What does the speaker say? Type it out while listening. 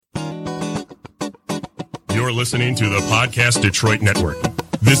You're listening to the Podcast Detroit Network.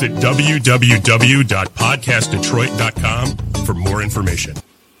 Visit www.podcastdetroit.com for more information.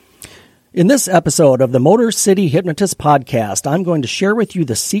 In this episode of the Motor City Hypnotist Podcast, I'm going to share with you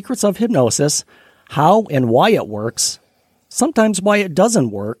the secrets of hypnosis, how and why it works, sometimes why it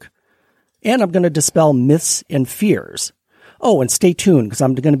doesn't work, and I'm going to dispel myths and fears. Oh, and stay tuned because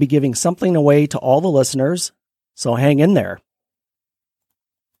I'm going to be giving something away to all the listeners, so hang in there.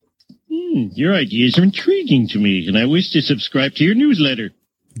 Your ideas are intriguing to me, and I wish to subscribe to your newsletter.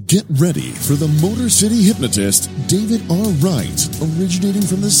 Get ready for the Motor City Hypnotist, David R. Wright, originating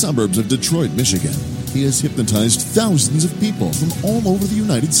from the suburbs of Detroit, Michigan. He has hypnotized thousands of people from all over the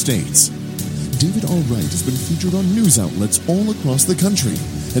United States. David R. Wright has been featured on news outlets all across the country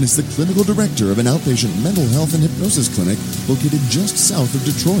and is the clinical director of an outpatient mental health and hypnosis clinic located just south of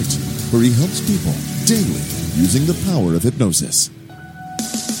Detroit, where he helps people daily using the power of hypnosis.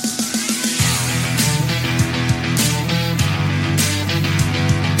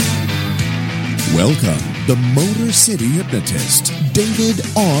 Welcome, the Motor City Hypnotist, David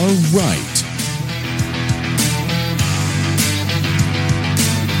R. Wright.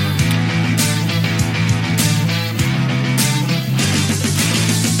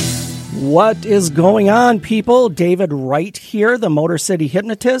 What is going on, people? David Wright here, the Motor City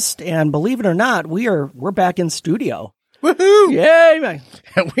Hypnotist, and believe it or not, we're back in studio. Woohoo! Yay, man.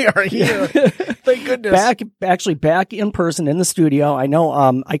 We are here. Thank goodness. Back in person in the studio. I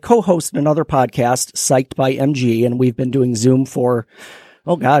know I co-host another podcast, Psyched by MG, and we've been doing Zoom for,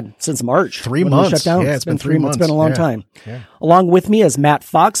 since March. 3 months. Shut down. Yeah, it's been 3 months. It's been a long time. Yeah. Along with me is Matt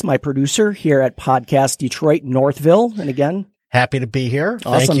Fox, my producer here at Podcast Detroit Northville. And again, happy to be here.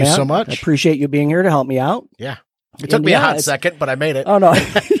 Awesome, Thank you Matt. so much. I appreciate you being here to help me out. Yeah. It took me a hot second, but I made it. Oh, no.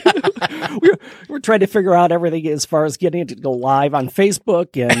 We're trying to figure out everything as far as getting it to go live on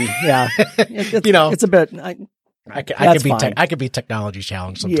Facebook. And yeah, it's a bit. I could be technology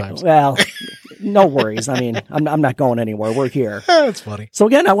challenged sometimes. Yeah, well, no worries. I mean, I'm not going anywhere. We're here. That's funny. So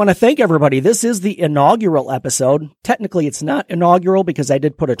again, I want to thank everybody. This is the inaugural episode. Technically, it's not inaugural because I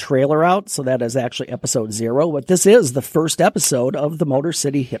did put a trailer out. So that is actually episode 0. But this is the first episode of the Motor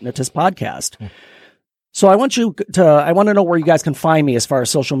City Hypnotist Podcast. So I want to know where you guys can find me as far as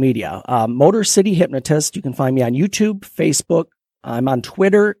social media. Motor City Hypnotist. You can find me on YouTube, Facebook. I'm on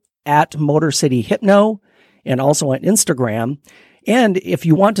Twitter at Motor City Hypno and also on Instagram. And if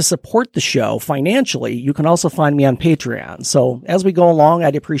you want to support the show financially, you can also find me on Patreon. So as we go along,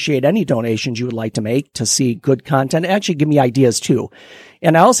 I'd appreciate any donations you would like to make to see good content. Actually, give me ideas too.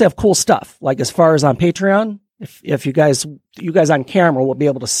 And I also have cool stuff, like as far as on Patreon. If you guys on camera will be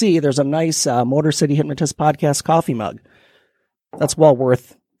able to see, there's a nice Motor City Hypnotist Podcast coffee mug. That's well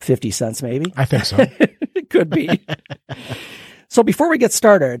worth 50 cents, maybe. I think so. It could be. So before we get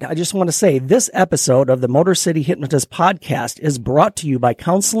started, I just want to say this episode of the Motor City Hypnotist Podcast is brought to you by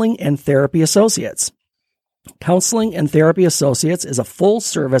Counseling and Therapy Associates. Counseling and Therapy Associates is a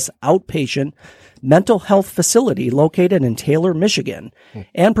full-service outpatient mental health facility located in Taylor, Michigan,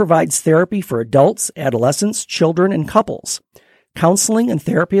 and provides therapy for adults, adolescents, children, and couples. Counseling and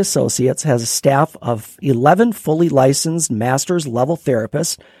Therapy Associates has a staff of 11 fully licensed master's level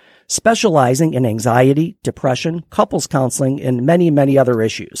therapists specializing in anxiety, depression, couples counseling, and many, many other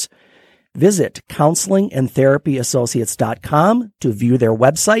issues. Visit counselingandtherapyassociates.com to view their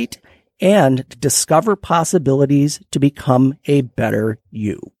website and discover possibilities to become a better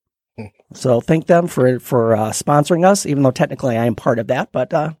you. So thank them for sponsoring us, even though technically I am part of that,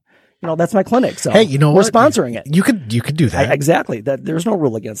 but that's my clinic. So hey, you know we're what? sponsoring it. You could do that. Exactly. There's no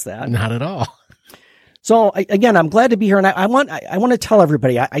rule against that. Not at all. So again, I'm glad to be here, and I want to tell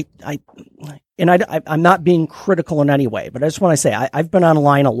everybody, I'm not being critical in any way, but I just want to say I've been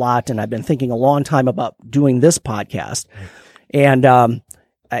online a lot, and I've been thinking a long time about doing this podcast, and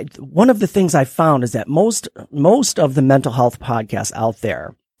one of the things I found is that most of the mental health podcasts out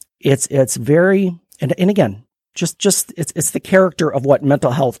there, it's very, and again, just it's the character of what mental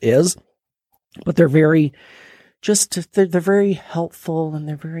health is, but they're very helpful and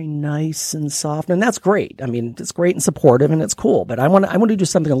they're very nice and soft, and that's great. I mean, it's great and supportive and it's cool, but I want to do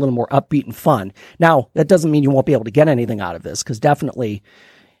something a little more upbeat and fun. Now, that doesn't mean you won't be able to get anything out of this, because definitely,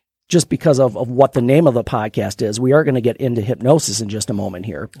 just because of what the name of the podcast is, we are going to get into hypnosis in just a moment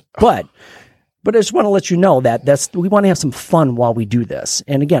here. But I just want to let you know that we want to have some fun while we do this.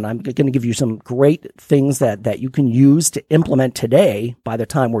 And again, I'm going to give you some great things that you can use to implement today by the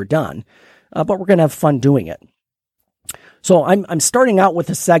time we're done. But we're going to have fun doing it. So I'm starting out with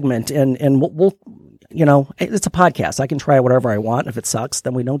a segment, and we'll it's a podcast. I can try whatever I want. If it sucks,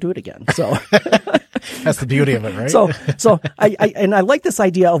 then we don't do it again. So That's the beauty of it, right? So I like this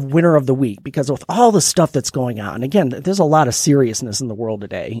idea of winner of the week, because with all the stuff that's going on, again, there's a lot of seriousness in the world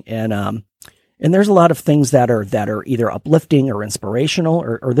today. And there's a lot of things that are either uplifting or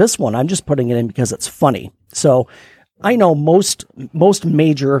inspirational, or this one, I'm just putting it in because it's funny. So I know most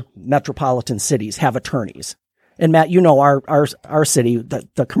major metropolitan cities have attorneys. And Matt, you know, our city,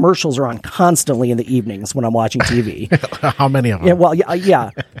 the commercials are on constantly in the evenings when I'm watching TV. How many of them? Yeah, well,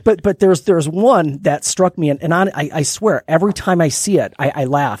 yeah. But there's one that struck me, and I swear every time I see it, I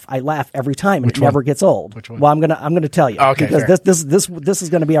laugh. I laugh every time. It never gets old. Which one? Well, I'm gonna tell you, because this is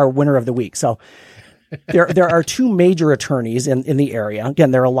gonna be our winner of the week. So there are two major attorneys in the area. Again,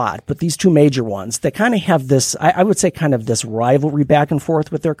 there are a lot, but these two major ones that kind of have this, I would say, kind of this rivalry back and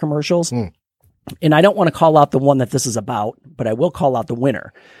forth with their commercials. And I don't want to call out the one that this is about, but I will call out the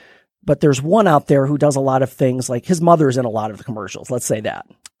winner. But there's one out there who does a lot of things, like his mother's in a lot of the commercials. Let's say that.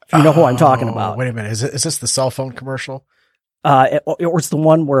 You know who I'm talking about. Wait a minute. Is this the cell phone commercial? Or it's the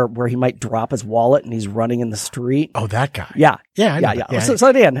one where he might drop his wallet and he's running in the street. Oh, that guy. Yeah. Yeah.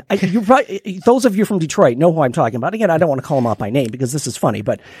 So Dan, those of you from Detroit know who I'm talking about. Again, I don't want to call him out by name because this is funny,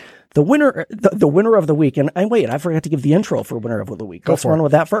 but the winner of the week, and I forgot to give the intro for winner of the week. Let's run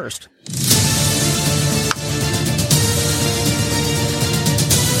with that first.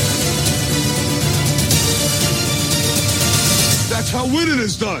 That's how winning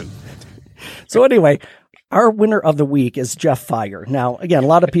is done. So anyway, our winner of the week is Jeff Fieger. Now, again, a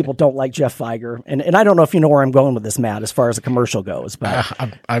lot of people don't like Jeff Fieger, and I don't know if you know where I'm going with this, Matt, as far as a commercial goes. But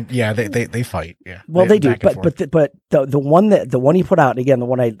they fight. Yeah, well, they do. But the one he put out, and again, the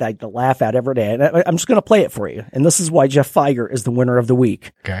one I laugh at every day, and I'm just going to play it for you. And this is why Jeff Fieger is the winner of the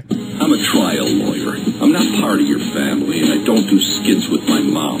week. Okay. I'm a trial lawyer. I'm not part of your family, and I don't do skits with my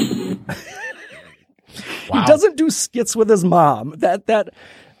mom. Wow. He doesn't do skits with his mom.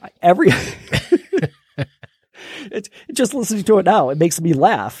 It's just listening to it now, it makes me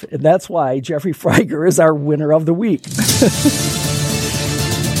laugh. And that's why Jeffrey Fieger is our winner of the week. That's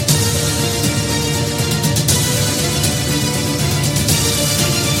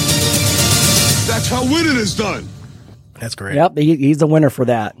how winning is done. That's great. Yep, he's the winner for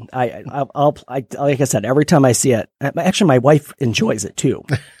that. I'll like I said, every time I see it, actually my wife enjoys it too.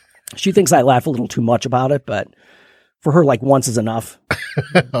 She thinks I laugh a little too much about it, but for her, like, once is enough.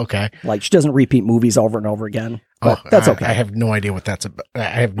 Okay. Like, she doesn't repeat movies over and over again. But that's okay. I have no idea what that's about.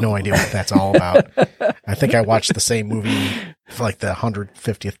 I have no idea what that's all about. I think I watched the same movie for like the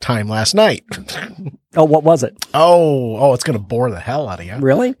 150th time last night. Oh, what was it? Oh, it's going to bore the hell out of you.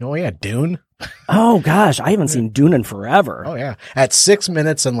 Really? Oh, yeah, Dune. Oh, gosh, I haven't seen Dune in forever. Oh, yeah. At 6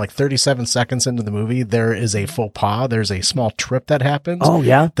 minutes and like 37 seconds into the movie, there is a faux pas. There's a small trip that happens. Oh,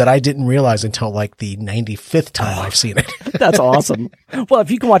 yeah? That I didn't realize until like the 95th time I've seen it. That's awesome. Well, if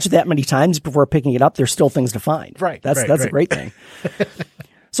you can watch it that many times before picking it up, there's still things to find. Right. That's a great thing.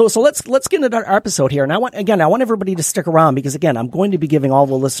 So let's get into our episode here. And I want everybody to stick around because, again, I'm going to be giving all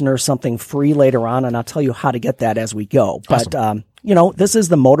the listeners something free later on, and I'll tell you how to get that as we go. Awesome. But, this is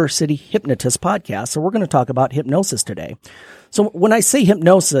the Motor City Hypnotist podcast, so we're going to talk about hypnosis today. So when I say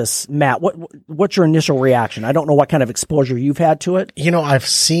hypnosis, Matt, what's your initial reaction? I don't know what kind of exposure you've had to it. I've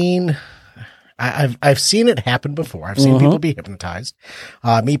seen it happen before. I've seen people be hypnotized.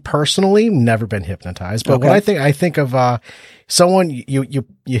 Me personally, never been hypnotized. But when I think of someone, you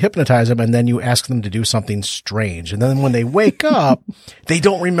hypnotize them and then you ask them to do something strange, and then when they wake up, they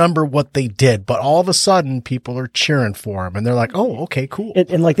don't remember what they did. But all of a sudden, people are cheering for them, and they're like, "Oh, okay, cool."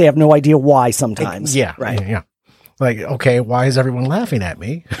 And like they have no idea why. Sometimes, right, yeah. Like, okay, why is everyone laughing at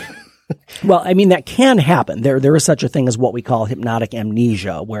me? Well, I mean, that can happen. There is such a thing as what we call hypnotic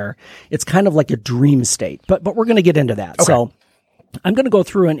amnesia, where it's kind of like a dream state. But we're going to get into that. Okay. So I'm going to go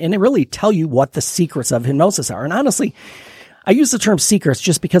through and really tell you what the secrets of hypnosis are. And honestly, I use the term secrets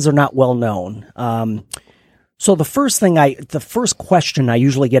just because they're not well known. So the first question I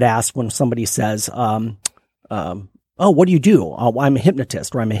usually get asked when somebody says, "Oh, what do you do?" "Oh, I'm a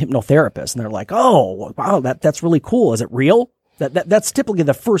hypnotist," or "I'm a hypnotherapist." And they're like, "Oh, wow, that's really cool. Is it real?" That's typically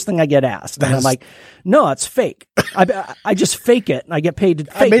the first thing I get asked. And I'm like, "No, it's fake. I just fake it and I get paid to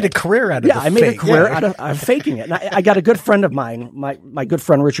fake it." I made a career out of it. Yeah, I made a career out of faking it. And I got a good friend of mine, my good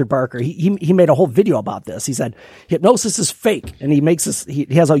friend Richard Barker. He made a whole video about this. He said, hypnosis is fake. And he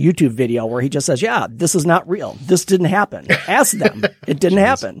has a YouTube video where he just says, "Yeah, this is not real. This didn't happen. Ask them. It didn't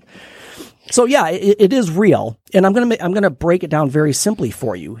happen." So yeah, it is real. And I'm going to break it down very simply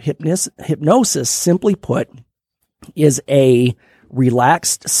for you. Hypnosis, simply put, is a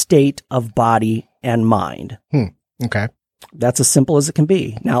relaxed state of body and mind. Okay. That's as simple as it can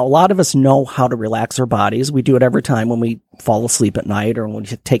be. Now, a lot of us know how to relax our bodies. We do it every time when we fall asleep at night or when we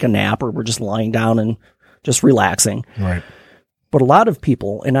take a nap or we're just lying down and just relaxing. Right. But a lot of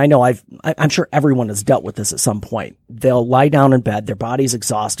people, and I know I'm sure everyone has dealt with this at some point. They'll lie down in bed. Their body's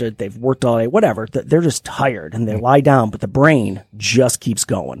exhausted. They've worked all day, whatever. They're just tired and they lie down, but the brain just keeps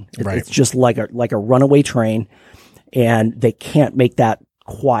going. It's just like a runaway train, and they can't make that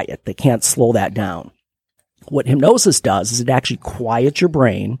quiet. They can't slow that down. What hypnosis does is it actually quiets your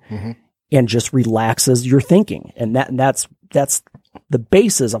brain and just relaxes your thinking. And that's the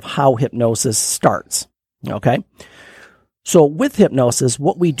basis of how hypnosis starts. Okay. So with hypnosis,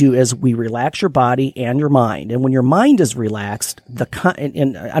 what we do is we relax your body and your mind. And when your mind is relaxed,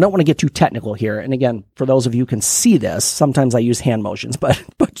 and I don't want to get too technical here. And again, for those of you who can see this, sometimes I use hand motions, but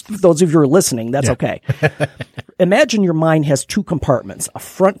for those of you who are listening, that's okay. Imagine your mind has two compartments, a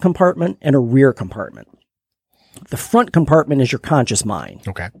front compartment and a rear compartment. The front compartment is your conscious mind.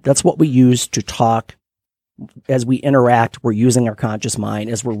 Okay. That's what we use to talk. As we interact, we're using our conscious mind.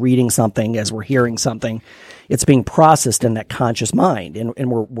 As we're reading something, as we're hearing something, it's being processed in that conscious mind.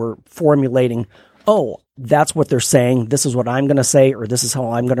 And we're formulating, oh, that's what they're saying. This is what I'm going to say, or this is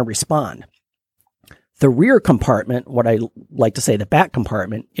how I'm going to respond. The rear compartment, what I like to say, the back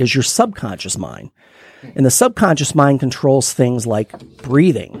compartment, is your subconscious mind. And the subconscious mind controls things like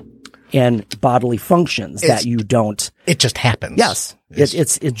breathing and bodily functions that you don't. It just happens. Yes.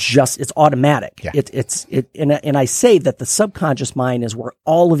 It's automatic. Yeah. And I say that the subconscious mind is where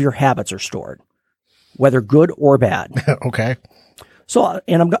all of your habits are stored, whether good or bad. Okay. So,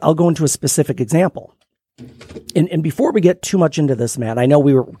 and I'll go into a specific example. And before we get too much into this, Matt, I know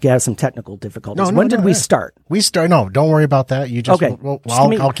we had some technical difficulties. When did we start? No, don't worry about that. You just, okay. Well,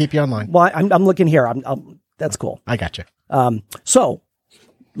 I'll keep you online. Well, I'm looking here. That's cool. I got you. So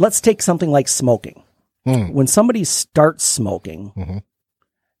let's take something like smoking. When somebody starts smoking,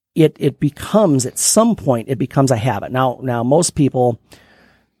 it becomes, at some point, it becomes a habit. Now most people,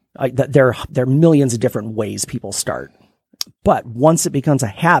 there are millions of different ways people start. But once it becomes a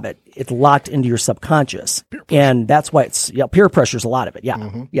habit, it's locked into your subconscious. And that's why peer pressure is a lot of it.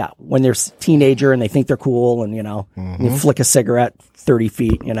 Yeah. Yeah. When they're a teenager and they think they're cool and, you flick a cigarette 30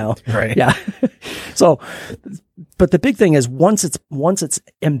 feet, Right. Yeah. So, but the big thing is once it's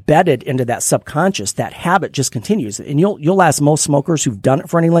embedded into that subconscious, that habit just continues. And you'll ask most smokers who've done it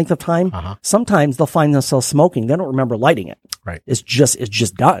for any length of time, sometimes they'll find themselves smoking. They don't remember lighting it. Right. It's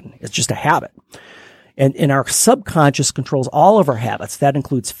just done. It's just a habit. And our subconscious controls all of our habits. That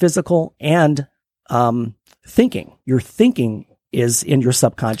includes physical and thinking. Your thinking is in your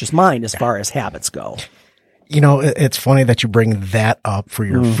subconscious mind as far as habits go. It's funny that you bring that up for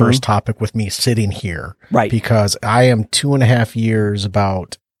your first topic with me sitting here. Right. Because I am 2.5 years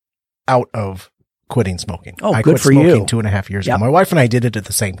out of quitting smoking. Oh, I good quit for smoking you. 2.5 years ago. My wife and I did it at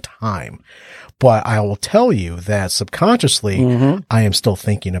the same time. But I will tell you that subconsciously, I am still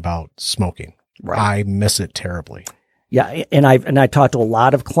thinking about smoking. Right. I miss it terribly. Yeah. And I talked to a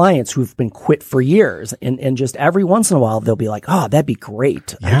lot of clients who've been quit for years and just every once in a while they'll be like, oh, that'd be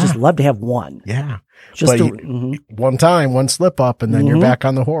great. Yeah. I'd just love to have one. Yeah. Just one slip up and then you're back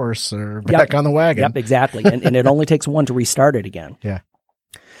on the horse or back on the wagon. Yep, exactly. And it only takes one to restart it again. Yeah.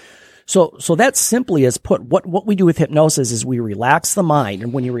 So that simply is put, what we do with hypnosis is we relax the mind.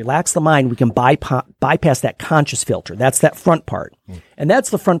 And when you relax the mind, we can bypass that conscious filter. That's that front part. And that's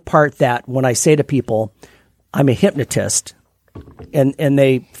the front part that when I say to people, I'm a hypnotist, and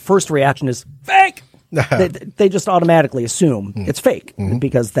they first reaction is fake. they just automatically assume it's fake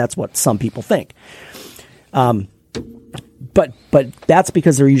because that's what some people think. But that's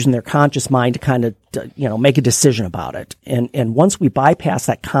because they're using their conscious mind to kind of, make a decision about it. And once we bypass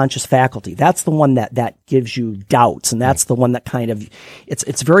that conscious faculty, that's the one that gives you doubts. And that's the one that kind of,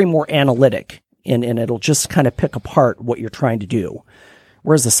 it's very more analytic and it'll just kind of pick apart what you're trying to do.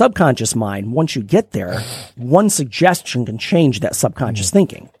 Whereas the subconscious mind, once you get there, one suggestion can change that subconscious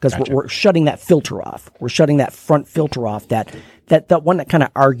thinking because we're shutting that filter off. We're shutting that front filter off, that one that kind of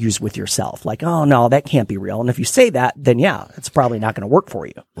argues with yourself, like, oh no, that can't be real. And if you say that, then yeah, it's probably not going to work for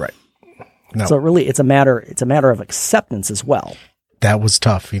you. Right. No. So really, it's a matter of acceptance as well. That was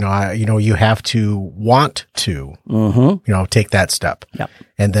tough. You have to want to, take that step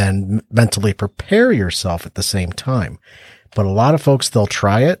and then mentally prepare yourself at the same time. But a lot of folks, they'll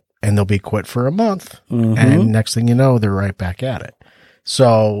try it and they'll be quit for a month. And next thing you know, they're right back at it.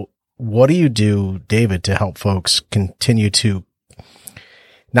 So what do you do, David, to help folks continue to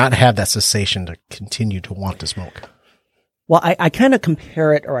not have that cessation to continue to want to smoke? Well, I kind of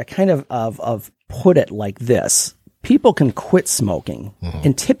compare it, or I kind of put it like this. people can quit smoking,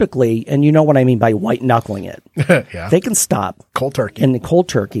 and typically, and you know what I mean by white knuckling it, Yeah. they can stop Cold turkey. in the cold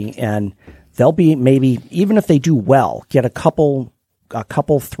turkey, and they'll be maybe, even if they do well, get a couple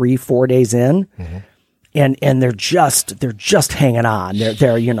 3-4 days in, and they're just hanging on.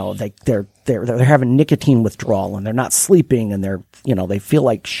 They're you know, they're having nicotine withdrawal, and they're not sleeping, and they're, you know, they feel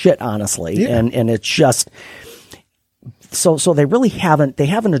like shit, honestly, and it's just. So they really haven't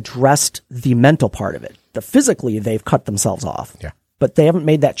addressed the mental part of it. The physically, they've cut themselves off. Yeah. But they haven't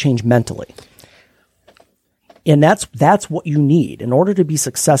made that change mentally. And that's what you need. In order to be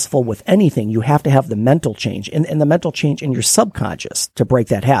successful with anything, you have to have the mental change and the mental change in your subconscious to break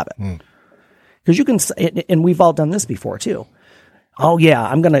that habit. Because you can, and we've all done this before too. Oh yeah,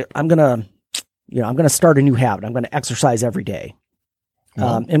 I'm gonna start a new habit. I'm gonna exercise every day.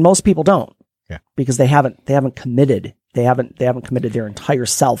 And most people don't. Yeah. Because they haven't committed. They haven't committed their entire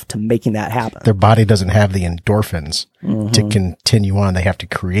self to making that happen. Their body doesn't have the endorphins to continue on. They have to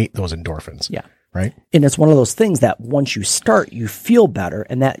create those endorphins. Yeah. Right. And it's one of those things that once you start, you feel better,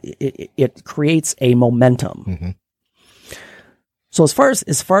 and that it creates a momentum. So as far as,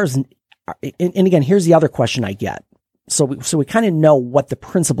 and again, here's the other question I get. So we kind of know what the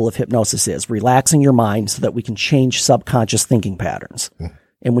principle of hypnosis is: relaxing your mind so that we can change subconscious thinking patterns.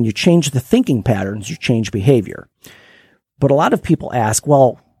 And when you change the thinking patterns, you change behavior. But a lot of people ask,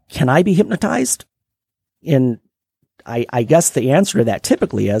 well, can I be hypnotized? And I guess the answer to that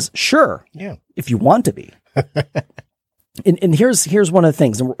typically is sure. Yeah. If you want to be. and here's one of the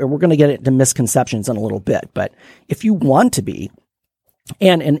things, and we're going to get into misconceptions in a little bit, but if you want to be,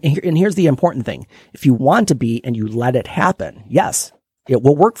 and here's the important thing, if you want to be and you let it happen, yes, it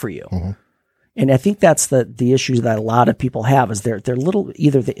will work for you. And I think that's the issue that a lot of people have is they're little,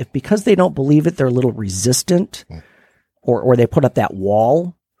 because they don't believe it, they're a little resistant, or they put up that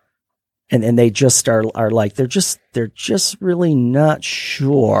wall, and they just are like, they're just really not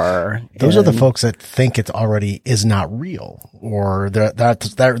sure. Those are the folks that think it already is not real, or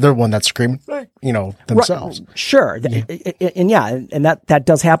they're one that's screaming, you know, themselves. Right. Sure. And that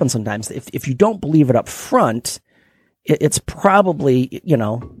does happen sometimes. If you don't believe it up front, it's probably, you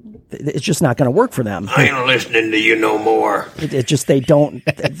know, it's just not going to work for them. I ain't listening to you no more. It just, they don't,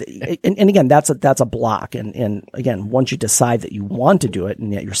 and again, that's a block. And again, once you decide that you want to do it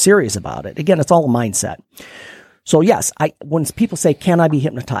and that you're serious about it, again, it's all a mindset. So yes, when people say, can I be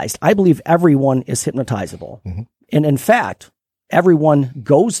hypnotized? I believe everyone is hypnotizable. And in fact, everyone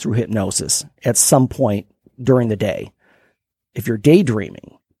goes through hypnosis at some point during the day. If you're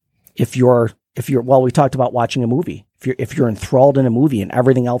daydreaming, if you're, well, we talked about watching a movie. If you're enthralled in a movie and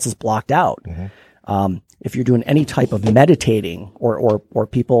everything else is blocked out, if you're doing any type of meditating or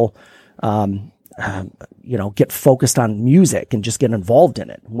people, you know, get focused on music and just get involved in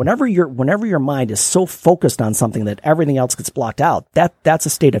it. Whenever your mind is so focused on something that everything else gets blocked out, that's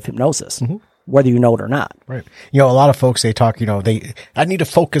a state of hypnosis, whether you know it or not. Right. You know, a lot of folks, they talk, you know, I need to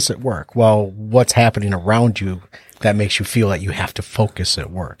focus at work. Well, what's happening around you that makes you feel that you have to focus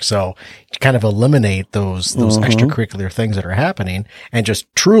at work? So you kind of eliminate those extracurricular things that are happening and just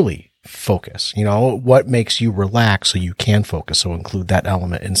truly focus. You know, what makes you relax so you can focus? So include that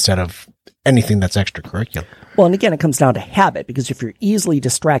element instead of anything that's extracurricular. Well, and again, it comes down to habit, because if you're easily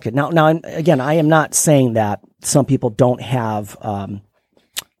distracted. Now, again, I am not saying that some people don't have, well,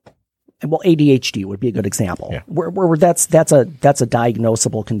 ADHD would be a good example, Yeah. where that's a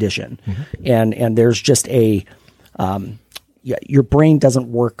diagnosable condition, and there's just your brain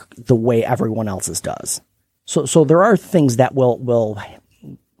doesn't work the way everyone else's does. So there are things that will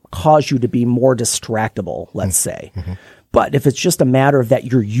cause you to be more distractible, let's say. But if it's just a matter of that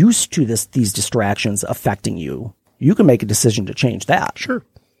you're used to these distractions affecting you, you can make a decision to change that. Sure.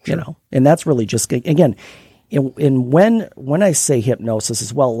 You know, and that's really just, again, and when I say hypnosis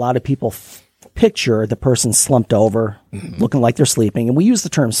as well, a lot of people picture the person slumped over, looking like they're sleeping, and we use the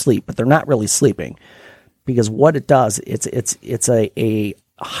term sleep, but they're not really sleeping, because what it does, it's a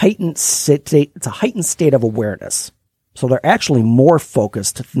heightened state. It's a heightened state of awareness. So they're actually more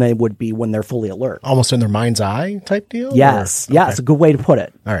focused than they would be when they're fully alert. Almost in their mind's eye type deal? Yes. Or? Yeah. Okay. It's a good way to put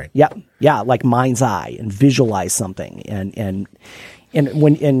it. All right. Yeah. Yeah. Like mind's eye, and visualize something. And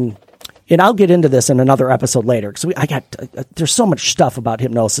I'll get into this in another episode later, because there's so much stuff about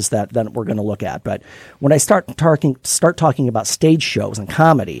hypnosis that we're going to look at. But when I start talking about stage shows and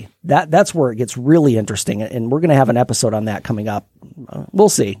comedy, that's where it gets really interesting. And we're going to have an episode on that coming up. We'll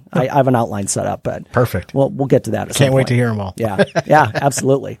see. I have an outline set up, but perfect. We'll get to that. Can't wait to hear them all. Yeah. Yeah,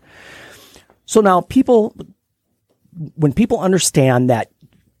 absolutely. So now when people understand that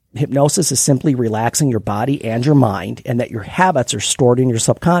hypnosis is simply relaxing your body and your mind, and that your habits are stored in your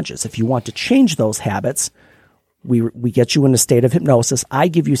subconscious. If you want to change those habits, We get you in a state of hypnosis. I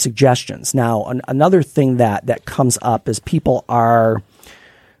give you suggestions. Now, another thing that comes up is people are,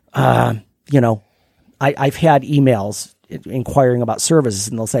 I've had emails inquiring about services,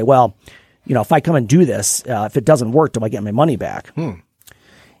 and they'll say, well, if I come and do this, if it doesn't work, do I get my money back?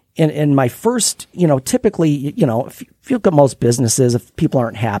 And my first, typically, if you look at most businesses, if people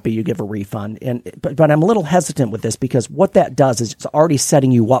aren't happy, you give a refund. But I'm a little hesitant with this because what that does is it's already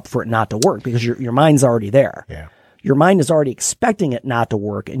setting you up for it not to work because your mind's already there. Yeah. Your mind is already expecting it not to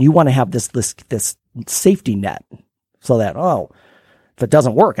work, and you want to have this safety net so that, if it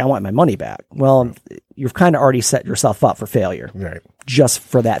doesn't work, I want my money back. Well, you've kind of already set yourself up for failure, right? Just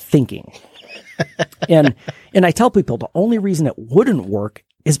for that thinking. and I tell people the only reason it wouldn't work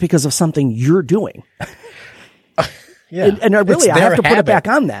is because of something you're doing. Yeah. And I have to put it back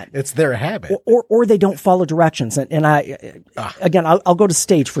on that. It's their habit. Or they don't follow directions. And I'll go to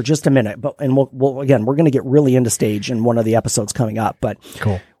stage for just a minute, and we're going to get really into stage in one of the episodes coming up. But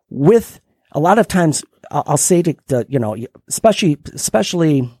cool. With a lot of times I'll say to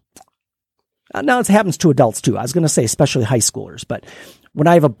especially now it happens to adults too. I was going to say especially high schoolers, but when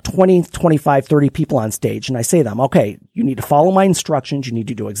I have 20, 25, 30 people on stage and I say to them, okay, you need to follow my instructions. You need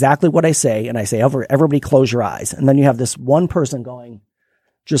to do exactly what I say. And I say, everybody close your eyes. And then you have this one person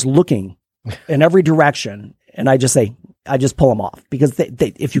just looking in every direction. And I just pull them off because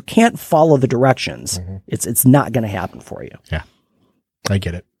if you can't follow the directions, it's not going to happen for you. Yeah. I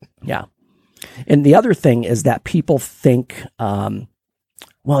get it. Yeah. And the other thing is that people think, will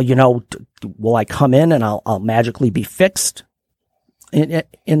I come in and I'll magically be fixed? And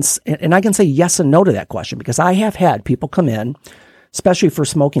I can say yes and no to that question because I have had people come in, especially for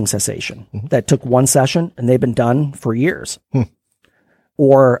smoking cessation, that took one session and they've been done for years.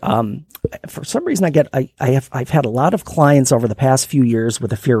 Or for some reason I've had a lot of clients over the past few years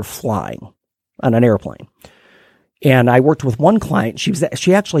with a fear of flying on an airplane. And I worked with one client.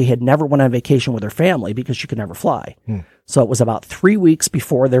 She actually had never went on vacation with her family because she could never fly. So it was about 3 weeks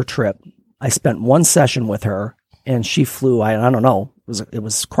before their trip. I spent one session with her and she flew, I don't know, it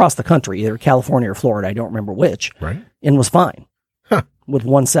was across the country, either California or Florida. I don't remember which. Right. And was fine with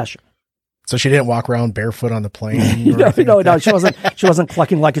one session. So she didn't walk around barefoot on the plane? No, she wasn't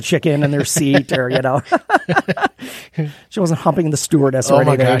clucking like a chicken in their seat or, she wasn't humping the stewardess or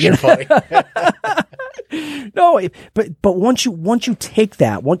anything. Oh my gosh, you're funny. No, but once you take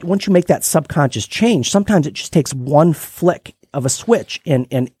that, once you make that subconscious change, sometimes it just takes one flick of a switch and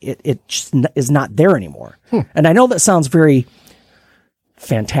it just is not there anymore. And I know that sounds very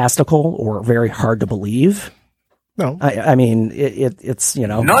fantastical or very hard to believe. No, I mean, it's,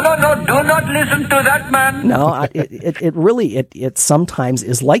 No, do not listen to that man. No, it really sometimes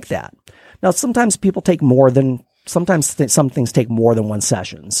is like that. Now, sometimes people take sometimes some things take more than one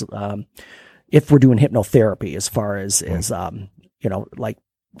sessions. If we're doing hypnotherapy, as far as like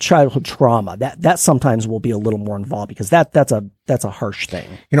childhood trauma, that sometimes will be a little more involved because that's a harsh thing.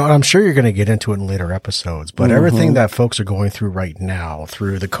 And I'm sure you're going to get into it in later episodes, but everything that folks are going through right now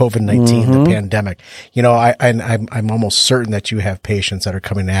through the COVID-19, the pandemic, I'm almost certain that you have patients that are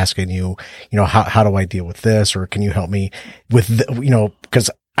coming and asking you, how do I deal with this? Or can you help me with, because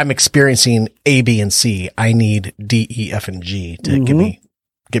I'm experiencing A, B, and C. I need D, E, F, and G to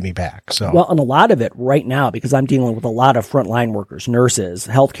get me back. So, well, and a lot of it right now, because I'm dealing with a lot of frontline workers, nurses,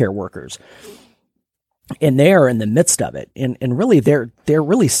 healthcare workers, and they're in the midst of it. And really they're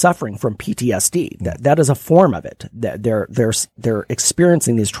really suffering from PTSD. That is a form of it. That they're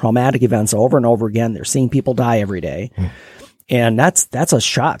experiencing these traumatic events over and over again. They're seeing people die every day. And that's a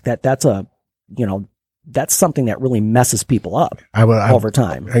shock. That's something that really messes people up over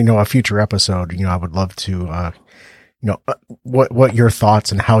time. I know a future episode, I would love to, what your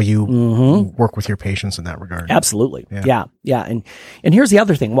thoughts and how you work with your patients in that regard. Absolutely. Yeah. And here's the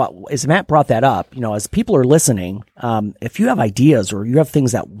other thing. As Matt brought that up, as people are listening, if you have ideas or you have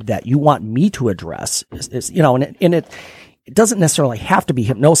things that you want me to address, it doesn't necessarily have to be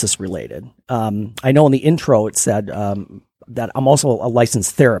hypnosis related. I know in the intro it said, that I'm also a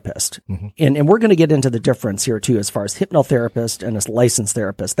licensed therapist. And we're going to get into the difference here too, as far as hypnotherapist and a licensed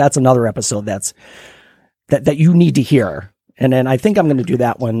therapist. That's another episode that you need to hear. And then I think I'm going to do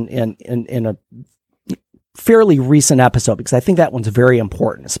that one in a fairly recent episode, because I think that one's very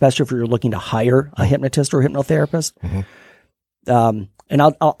important, especially if you're looking to hire a hypnotist or hypnotherapist. And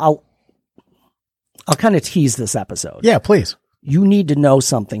I'll kind of tease this episode. Yeah, please. You need to know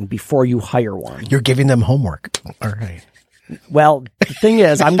something before you hire one. You're giving them homework. All right. Well, the thing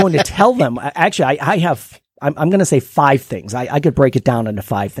is, I'm going to tell them, actually, I'm going to say 5 things. I could break it down into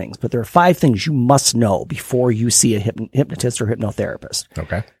 5 things, but there are 5 things you must know before you see a hypnotist or hypnotherapist.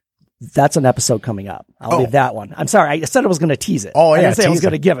 Okay. That's an episode coming up. I'll leave that one. I'm sorry. I said I was going to tease it. Oh, yeah. I didn't say I was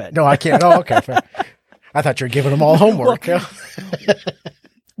going to give it. No, I can't. Oh, okay. Fair. I thought you were giving them all homework.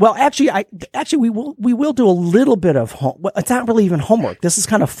 Well, actually, we will do a little bit of it's not really even homework. This is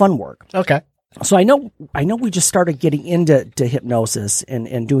kind of fun work. Okay. So I know we just started getting into hypnosis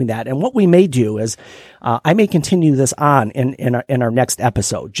and doing that. And what we may do is, I may continue this on in our next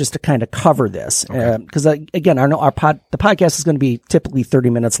episode just to kind of cover this. Cause again, I know the podcast is going to be typically 30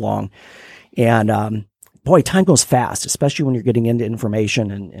 minutes long. And, boy, time goes fast, especially when you're getting into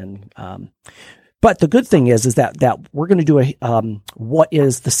information but the good thing is that we're going to do what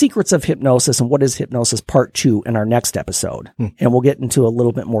is the secrets of hypnosis and what is hypnosis part 2 in our next episode. And we'll get into a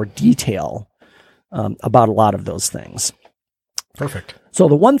little bit more detail, about a lot of those things. Perfect. So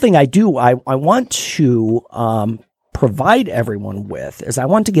the one thing I want to, provide everyone with is I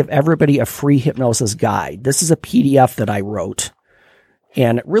want to give everybody a free hypnosis guide. This is a PDF that I wrote,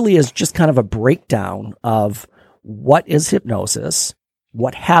 and it really is just kind of a breakdown of what is hypnosis,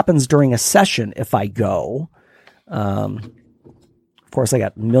 what happens during a session if I go. Of course, I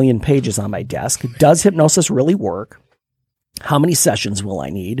got a million pages on my desk. Does hypnosis really work? How many sessions will I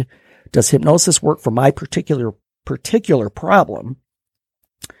need? Does hypnosis work for my particular problem?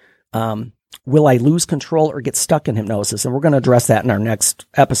 Will I lose control or get stuck in hypnosis? And we're going to address that in our next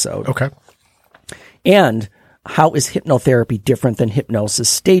episode. Okay. And how is hypnotherapy different than hypnosis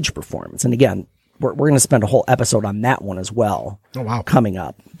stage performance? And again, we're going to spend a whole episode on that one as well. Oh, wow. Coming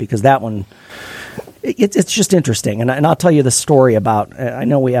up, because that one, it's just interesting. And I'll tell you the story about, I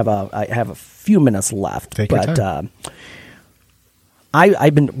know I have a few minutes left, Take your time.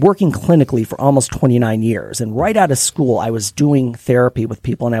 I've been working clinically for almost 29 years. And right out of school, I was doing therapy with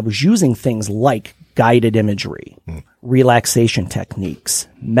people, and I was using things like guided imagery, relaxation techniques,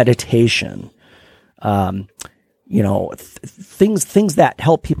 meditation, things that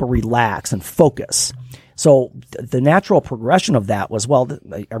help people relax and focus. So the natural progression of that was, well,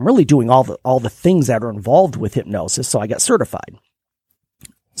 I'm really doing all the things that are involved with hypnosis. So I got certified.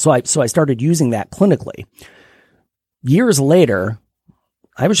 So I started using that clinically. Years later,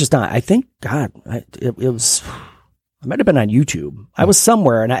 I was just on, I think, God, it was, I might have been on YouTube. I was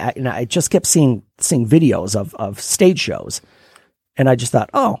somewhere, and I just kept seeing videos of stage shows. And I just thought,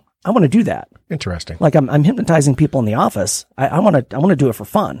 oh, I want to do that. Interesting. Like I'm hypnotizing people in the office. I want to do it for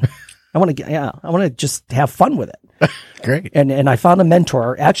fun. I want to just have fun with it. Great. And I found a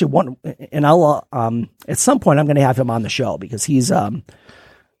mentor, actually and I'll, at some point I'm going to have him on the show, because he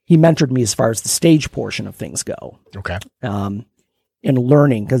mentored me as far as the stage portion of things go. Okay. In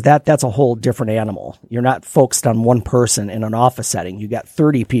learning, because that's a whole different animal. You're not focused on one person in an office setting. You got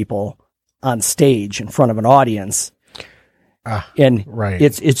 30 people on stage in front of an audience. And right.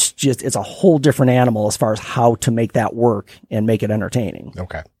 it's a whole different animal as far as how to make that work and make it entertaining.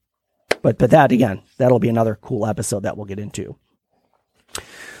 Okay. But that, again, that'll be another cool episode that we'll get into.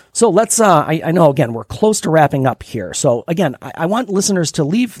 So let's, I know, again, we're close to wrapping up here. So again, I want listeners to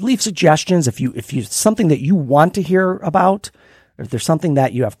leave suggestions. If you something that you want to hear about, if there's something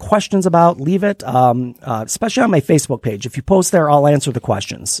that you have questions about, leave it, especially on my Facebook page. If you post there, I'll answer the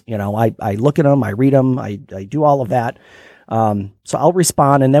questions. I look at them, I read them, I do all of that. So I'll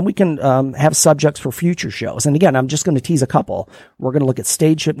respond, and then we can have subjects for future shows. And again, I'm just going to tease a couple. We're going to look at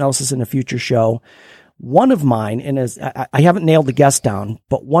stage hypnosis in a future show. One of mine, and I haven't nailed the guest down,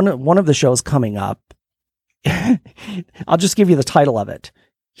 but one of the shows coming up, I'll just give you the title of it.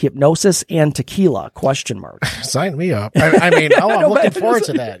 Hypnosis and Tequila, ? Sign me up. I mean, I'm looking forward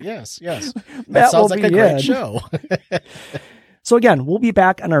to that. Yes. That sounds like a great show. So again, we'll be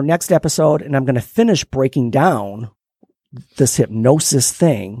back on our next episode, and I'm going to finish breaking down this hypnosis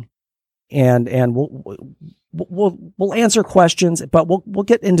thing, and we'll answer questions, but we'll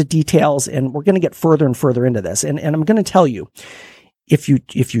get into details, and we're going to get further and further into this. And I'm going to tell you, if you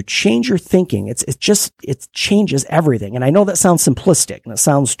change your thinking, it changes everything. And I know that sounds simplistic and it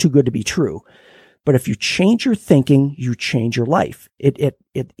sounds too good to be true, but if you change your thinking, you change your life.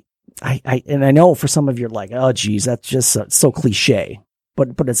 I know for some of you are like, oh geez, that's just so cliche,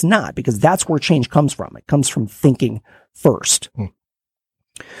 but it's not, because that's where change comes from. It comes from thinking first.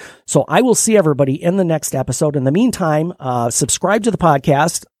 So I will see everybody in the next episode. In the meantime, subscribe to the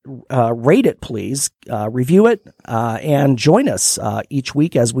podcast, rate it, please, review it, and join us each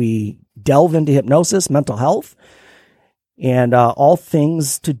week as we delve into hypnosis, mental health, and all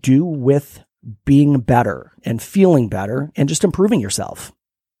things to do with being better and feeling better and just improving yourself.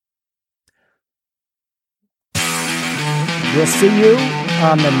 We'll see you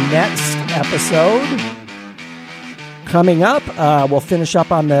on the next episode. Coming up, we'll finish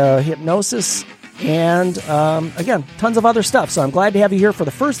up on the hypnosis and again, tons of other stuff. So I'm glad to have you here for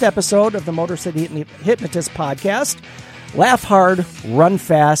the first episode of the Motor City Hypnotist podcast. Laugh hard, run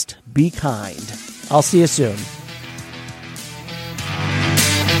fast, be kind. I'll see you soon.